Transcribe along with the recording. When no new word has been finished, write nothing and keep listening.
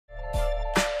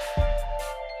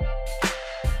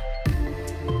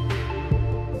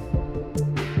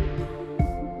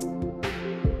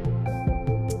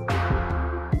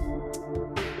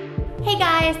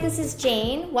guys, this is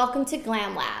Jane. Welcome to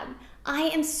glamLAB. I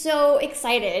am so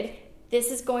excited. This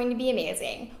is going to be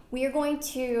amazing. We are going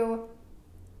to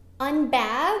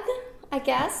unbag, I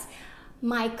guess,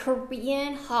 my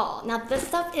Korean haul. Now this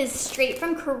stuff is straight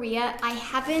from Korea. I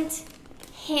haven't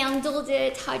handled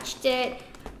it, touched it.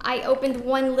 I opened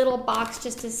one little box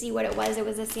just to see what it was. It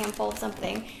was a sample of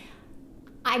something.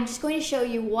 I'm just going to show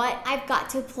you what I've got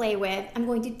to play with. I'm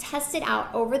going to test it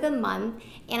out over the month,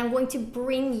 and I'm going to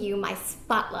bring you my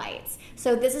spotlights.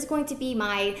 So this is going to be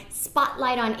my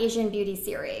Spotlight on Asian Beauty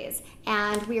series,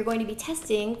 and we are going to be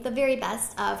testing the very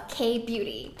best of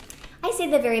K-beauty. I say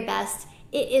the very best.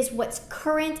 It is what's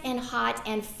current and hot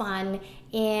and fun,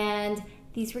 and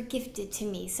these were gifted to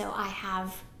me, so I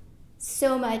have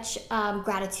so much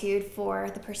gratitude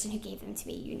for the person who gave them to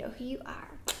me. You know who you are.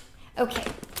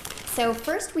 Okay. So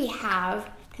first we have,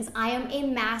 because I am a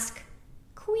mask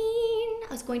queen, I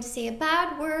was going to say a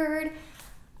bad word,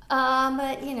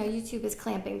 but you know, YouTube is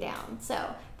clamping down.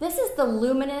 So this is the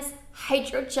Luminous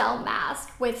Hydrogel Mask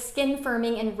with skin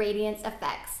firming and radiance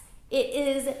effects. It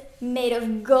is made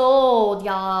of gold,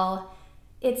 y'all.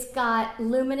 It's got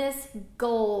luminous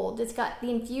gold. It's got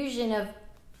the infusion of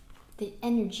the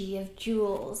energy of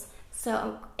jewels. So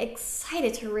I'm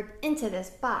excited to rip into this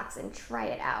box and try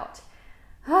it out.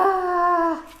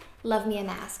 Ah, love me a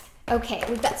mask. Okay,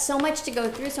 we've got so much to go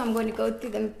through, so I'm going to go through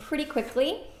them pretty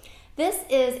quickly. This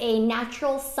is a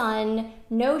natural sun,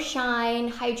 no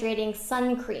shine, hydrating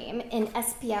sun cream in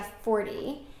SPF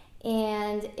 40,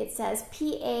 and it says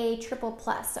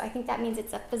PA++, so I think that means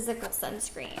it's a physical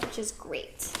sunscreen, which is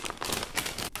great.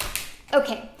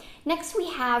 Okay, next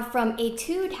we have from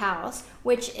Etude House,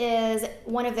 which is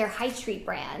one of their high street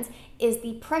brands, is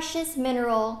the Precious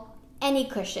Mineral Any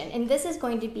Cushion, and this is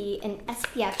going to be an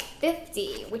SPF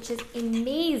 50, which is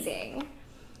amazing.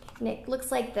 And it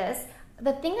looks like this.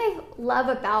 The thing I love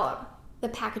about the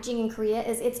packaging in Korea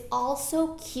is it's all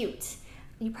so cute.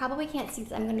 You probably can't see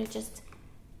this. I'm going to just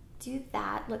do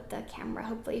that. Let the camera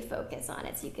hopefully focus on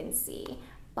it so you can see.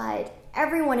 But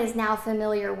everyone is now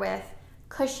familiar with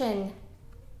cushion.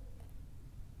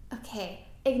 Okay,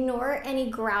 ignore any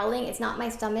growling. It's not my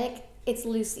stomach. It's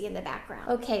Lucy in the background.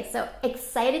 Okay, so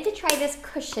excited to try this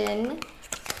cushion,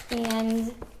 and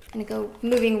I'm gonna go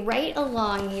moving right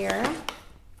along here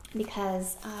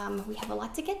because we have a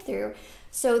lot to get through.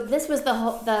 So this was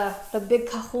the big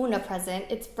kahuna present.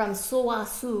 It's from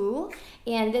Sulwhasoo,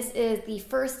 and this is the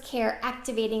First Care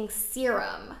Activating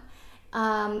Serum.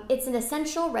 It's an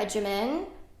essential regimen,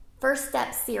 first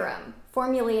step serum,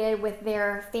 formulated with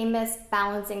their famous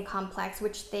balancing complex,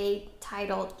 which they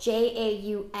titled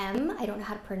JAUM. I don't know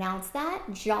how to pronounce that.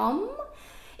 JAUM.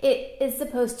 It is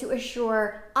supposed to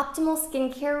assure optimal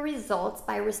skincare results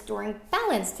by restoring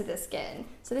balance to the skin.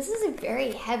 So this is a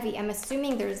very heavy, I'm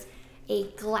assuming there's a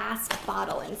glass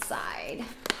bottle inside.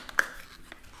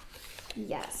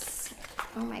 Yes.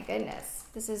 Oh my goodness.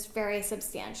 This is very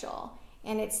substantial.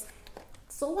 And it's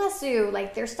Sulwhasoo,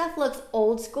 like their stuff looks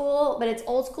old school, but it's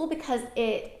old school because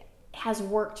it has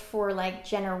worked for like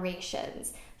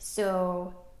generations.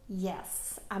 So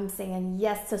yes, I'm saying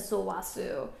yes to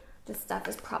Sulwhasoo. This stuff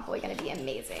is probably going to be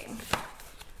amazing.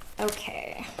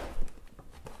 Okay.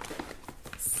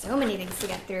 So many things to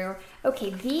get through.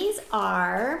 Okay, these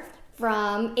are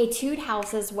from Etude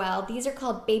House as well. These are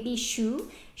called Baby Choux.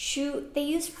 Choux, they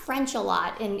use French a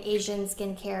lot in Asian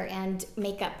skincare and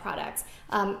makeup products.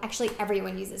 Actually,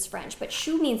 everyone uses French, but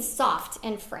Choux means soft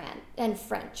in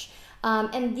French.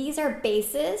 And these are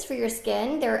bases for your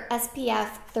skin. They're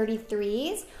SPF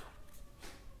 33s.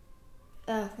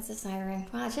 Oh, this is siren.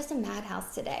 Wow, it's just a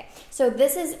madhouse today. So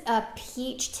this is a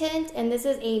peach tint, and this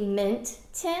is a mint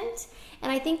tint.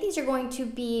 And I think these are going to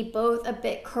be both a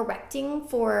bit correcting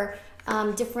for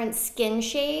different skin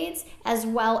shades, as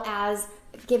well as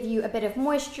give you a bit of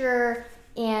moisture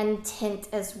and tint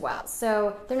as well.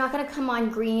 So they're not going to come on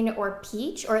green or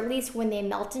peach, or at least when they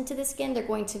melt into the skin, they're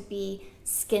going to be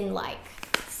skin-like.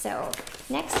 So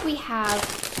next we have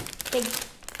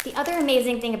the other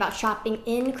amazing thing about shopping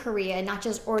in Korea, not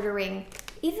just ordering,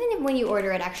 even when you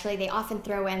order it, actually, they often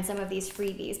throw in some of these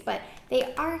freebies, but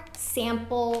they are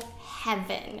sample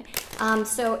heaven.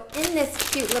 So in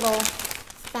this cute little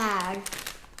bag,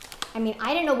 I mean,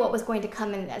 I didn't know what was going to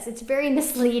come in this. It's very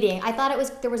misleading. I thought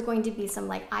there was going to be some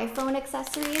like iPhone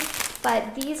accessories,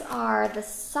 but these are the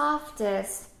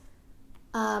softest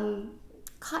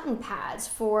cotton pads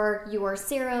for your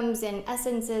serums and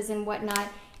essences and whatnot.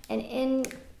 And in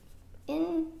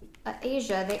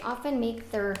Asia, they often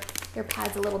make their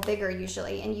pads a little bigger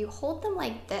usually, and you hold them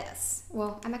like this.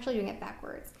 Well, I'm actually doing it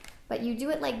backwards, but you do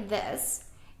it like this,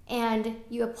 and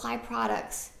you apply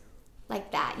products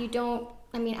like that. You don't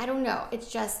I mean, I don't know.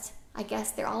 It's just, I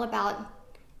guess they're all about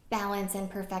balance and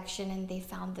perfection, and they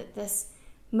found that this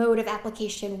mode of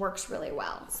application works really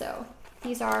well. So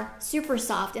these are super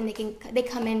soft, and they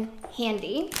come in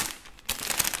handy.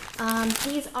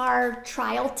 These are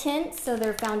trial tints, so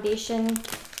they're foundation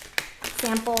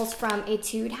samples from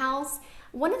Etude House.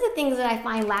 One of the things that I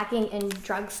find lacking in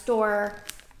drugstore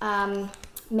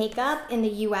makeup in the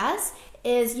US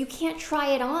is you can't try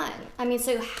it on. I mean,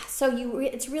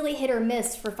 it's really hit or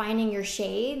miss for finding your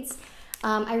shades.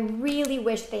 I really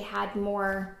wish they had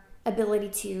more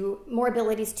abilities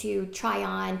to try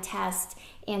on, test,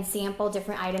 and sample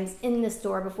different items in the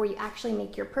store before you actually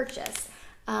make your purchase.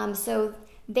 So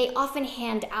they often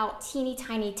hand out teeny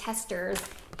tiny testers,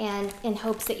 and in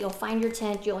hopes that you'll find your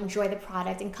tint, you'll enjoy the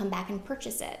product, and come back and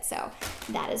purchase it. So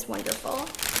that is wonderful.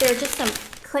 There are just some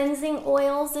cleansing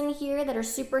oils in here that are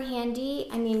super handy.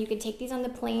 I mean, you can take these on the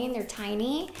plane, they're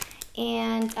tiny.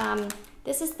 And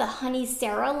this is the Honey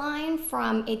Sarah line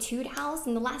from Etude House.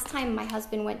 And the last time my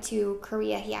husband went to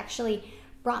Korea, he actually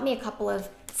brought me a couple of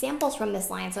samples from this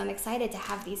line. So I'm excited to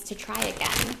have these to try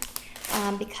again.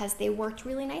 Because they worked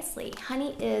really nicely.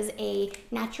 Honey is a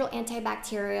natural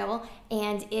antibacterial,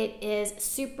 and it is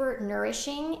super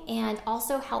nourishing and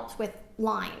also helps with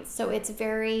lines. So it's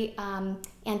very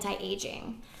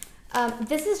anti-aging.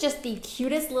 This is just the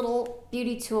cutest little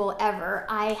beauty tool ever.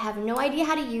 I have no idea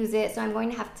how to use it, so I'm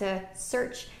going to have to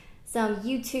search some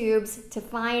YouTubes to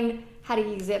find how to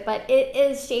use it, but it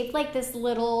is shaped like this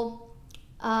little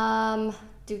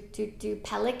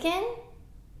pelican?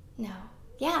 No.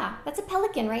 Yeah, that's a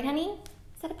pelican, right, honey?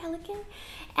 Is that a pelican?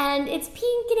 And it's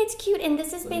pink and it's cute, and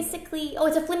this is basically, oh,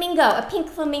 it's a flamingo, a pink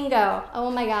flamingo.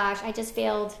 Oh my gosh, I just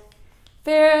failed.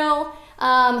 Fail.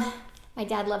 My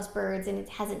dad loves birds and it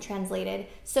hasn't translated.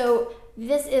 So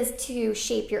this is to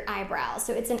shape your eyebrows.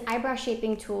 So it's an eyebrow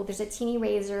shaping tool. There's a teeny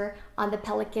razor on the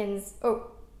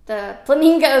the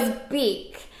flamingo's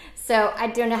beak. So I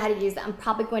don't know how to use that. I'm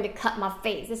probably going to cut my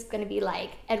face. This is going to be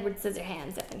like Edward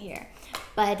Scissorhands up in here.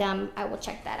 But I will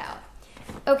check that out.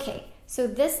 Okay, so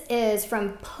this is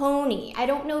from Pony. I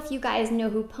don't know if you guys know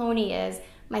who Pony is.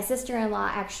 My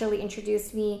sister-in-law actually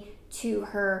introduced me to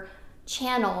her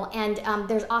channel, and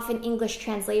there's often English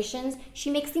translations.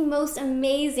 She makes the most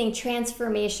amazing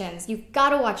transformations. You've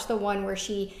got to watch the one where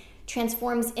she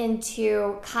transforms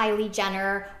into Kylie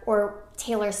Jenner or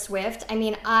Taylor Swift. I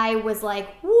mean, I was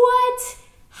like, what?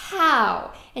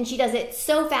 How? And she does it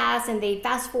so fast, and they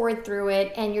fast forward through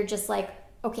it, and you're just like,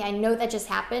 okay, I know that just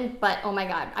happened, but oh my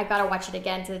God, I gotta watch it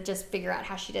again to just figure out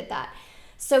how she did that.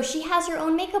 So she has her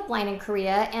own makeup line in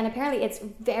Korea, and apparently it's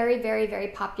very, very, very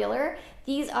popular.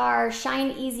 These are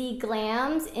Shine Easy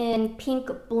Glams in Pink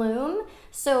Bloom.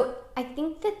 So I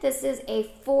think that this is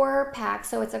a 4-pack,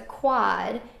 so it's a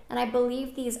quad, and I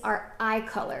believe these are eye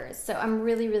colors. So I'm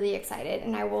really, really excited,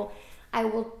 and I will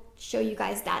show you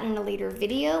guys that in a later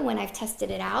video when I've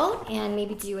tested it out, and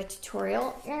maybe do a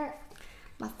tutorial.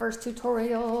 My first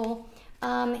tutorial.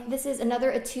 This is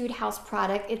another Etude House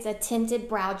product. It's a tinted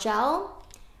brow gel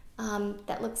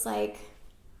that looks like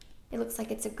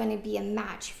it's going to be a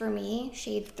match for me,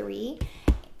 shade 3.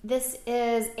 This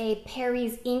is a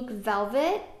Peri's Ink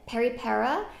Velvet, Peri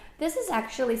Para. This is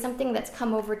actually something that's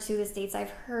come over to the States. I've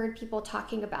heard people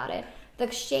talking about it. The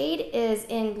shade is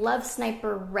in Love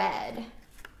Sniper Red.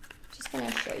 Just going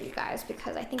to show you guys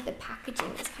because I think the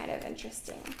packaging is kind of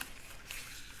interesting.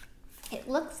 It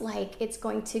looks like it's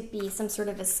going to be some sort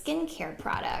of a skincare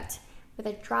product with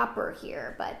a dropper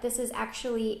here, but this is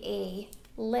actually a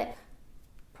lip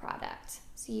product.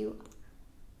 So you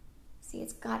see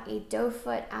it's got a doe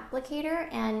foot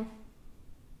applicator, and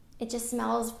it just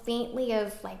smells faintly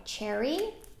of like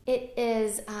cherry. It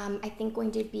is, I think,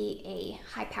 going to be a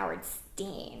high-powered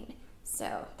stain.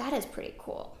 So that is pretty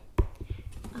cool.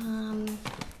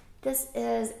 This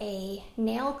is a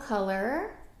nail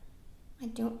color. I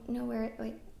don't know where it,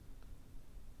 wait.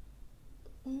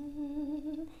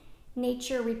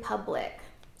 Nature Republic.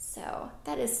 So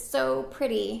that is so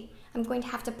pretty. I'm going to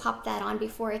have to pop that on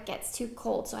before it gets too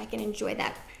cold so I can enjoy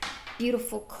that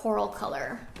beautiful coral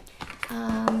color.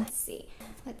 Let's see.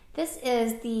 This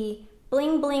is the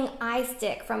Bling Bling eye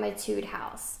stick from Etude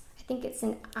House. I think it's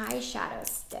an eyeshadow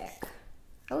stick.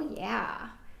 Oh yeah,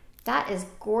 that is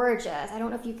gorgeous. I don't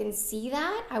know if you can see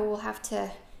that. I will have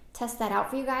to test that out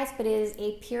for you guys, but it is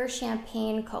a pure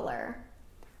champagne color.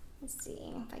 Let's see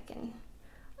if I can.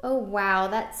 Oh wow,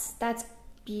 that's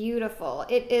beautiful.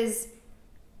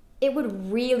 It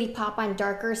would really pop on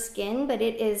darker skin, but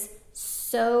it is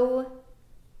so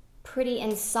pretty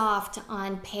and soft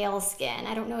on pale skin.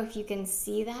 I don't know if you can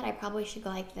see that. I probably should go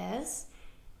like this.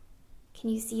 Can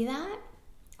you see that?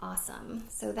 Awesome.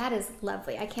 So that is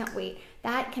lovely. I can't wait.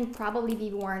 That can probably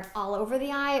be worn all over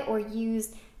the eye or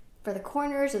used for the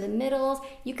corners or the middles.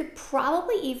 You could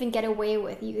probably even get away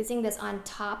with using this on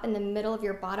top in the middle of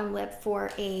your bottom lip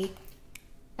for a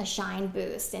shine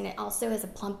boost. And it also has a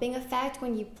plumping effect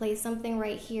when you place something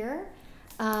right here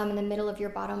in the middle of your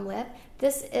bottom lip.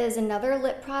 This is another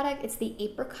lip product. It's the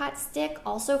Apricot stick,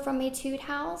 also from Etude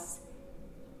House.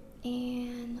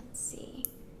 And let's see,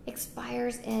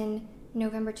 expires in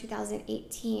November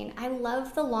 2018. I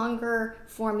love the longer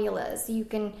formulas. You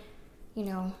can,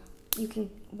 you can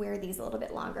wear these a little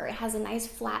bit longer. It has a nice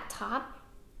flat top.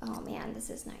 Oh man, this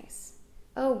is nice.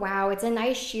 Oh wow, it's a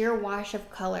nice sheer wash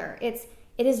of color. It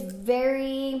is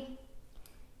very,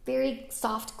 very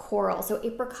soft coral. So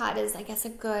apricot is, I guess, a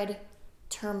good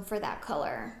term for that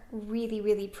color. Really,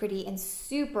 really pretty and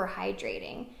super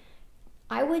hydrating.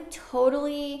 I would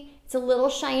totally, it's a little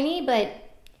shiny, but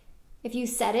if you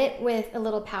set it with a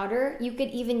little powder, you could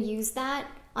even use that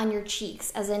on your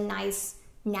cheeks as a nice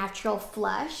natural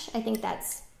flush. I think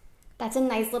that's a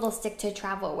nice little stick to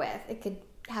travel with. It could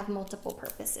have multiple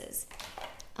purposes.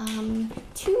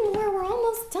 2 more, we're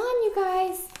almost done, you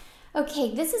guys.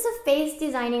 Okay, this is a face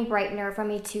designing brightener from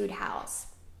Etude House.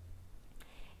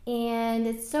 And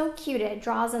it's so cute. It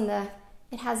draws in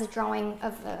it has a drawing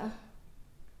of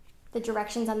the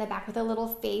directions on the back with a little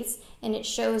face, and it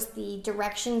shows the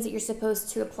directions that you're supposed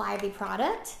to apply the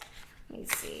product. Let me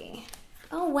see.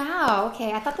 Oh wow,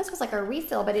 okay, I thought this was like a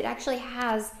refill, but it actually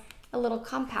has a little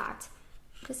compact.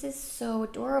 This is so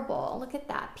adorable. Look at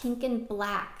that, pink and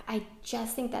black. I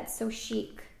just think that's so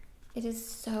chic. It is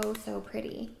so, so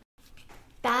pretty.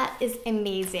 That is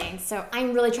amazing. So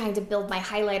I'm really trying to build my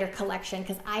highlighter collection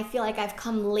because I feel like I've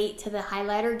come late to the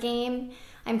highlighter game.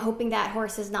 I'm hoping that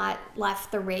horse has not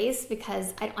left the race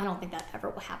because I don't think that ever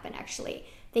will happen, actually.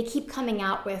 They keep coming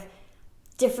out with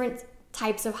different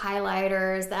types of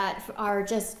highlighters that are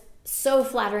just so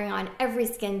flattering on every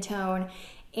skin tone.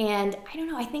 And I don't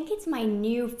know, I think it's my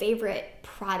new favorite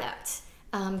product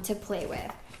to play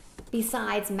with.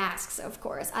 Besides masks, of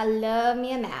course. I love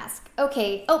me a mask.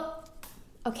 Okay,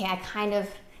 okay, I kind of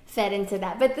fed into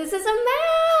that, but this is a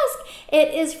mask.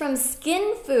 It is from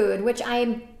Skin Food, which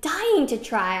I'm dying to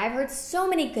try. I've heard so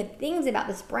many good things about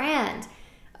this brand.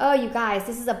 Oh, you guys,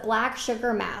 this is a black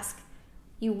sugar mask.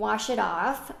 You wash it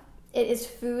off. It is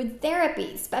food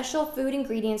therapy, special food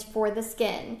ingredients for the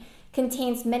skin.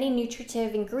 Contains many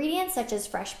nutritive ingredients such as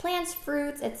fresh plants,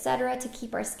 fruits, etc. to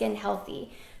keep our skin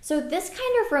healthy. So this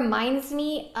kind of reminds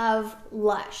me of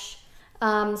Lush.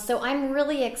 So I'm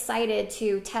really excited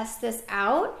to test this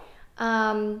out.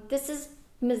 This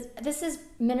is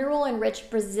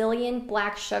mineral-enriched Brazilian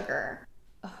black sugar.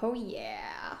 Oh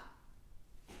yeah,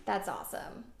 that's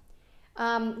awesome.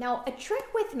 Now a trick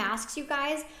with masks, you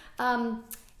guys,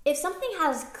 if something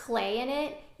has clay in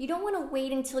it, you don't want to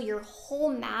wait until your whole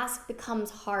mask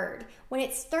becomes hard. When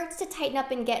it starts to tighten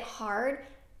up and get hard,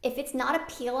 if it's not a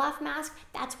peel-off mask,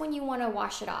 that's when you want to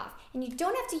wash it off. And you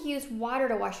don't have to use water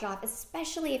to wash it off,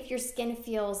 especially if your skin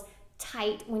feels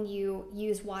tight when you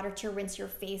use water to rinse your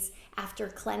face after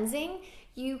cleansing.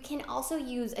 You can also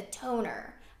use a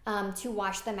toner to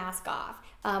wash the mask off.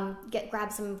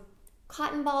 Grab some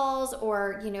cotton balls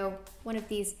or one of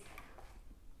these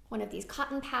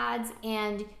cotton pads,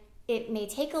 and it may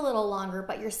take a little longer,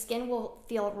 but your skin will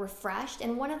feel refreshed.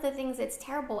 And one of the things that's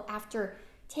terrible after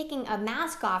taking a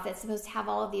mask off that's supposed to have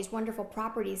all of these wonderful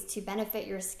properties to benefit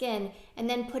your skin, and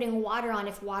then putting water on,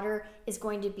 if water is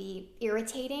going to be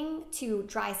irritating to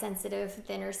dry, sensitive,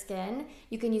 thinner skin,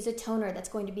 you can use a toner that's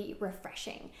going to be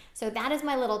refreshing. So that is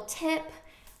my little tip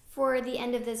for the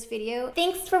end of this video.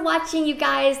 Thanks for watching, you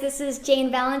guys. This is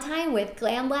Jane Valentine with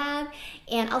glamLAB,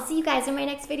 and I'll see you guys in my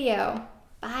next video.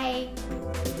 Bye.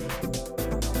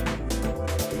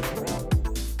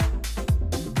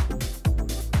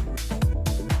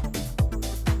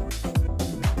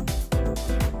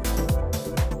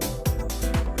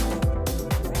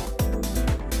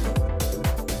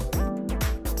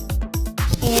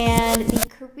 And the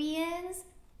Koreans,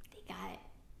 they got,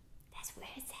 that's where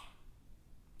it's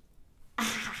at.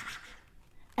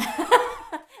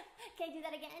 Can I do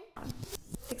that again?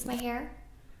 Fix my hair.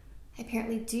 I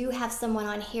apparently do have someone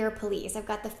on hair police. I've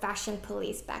got the fashion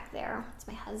police back there. It's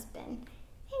my husband.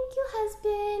 Thank you,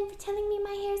 husband, for telling me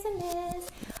my hair's a mess.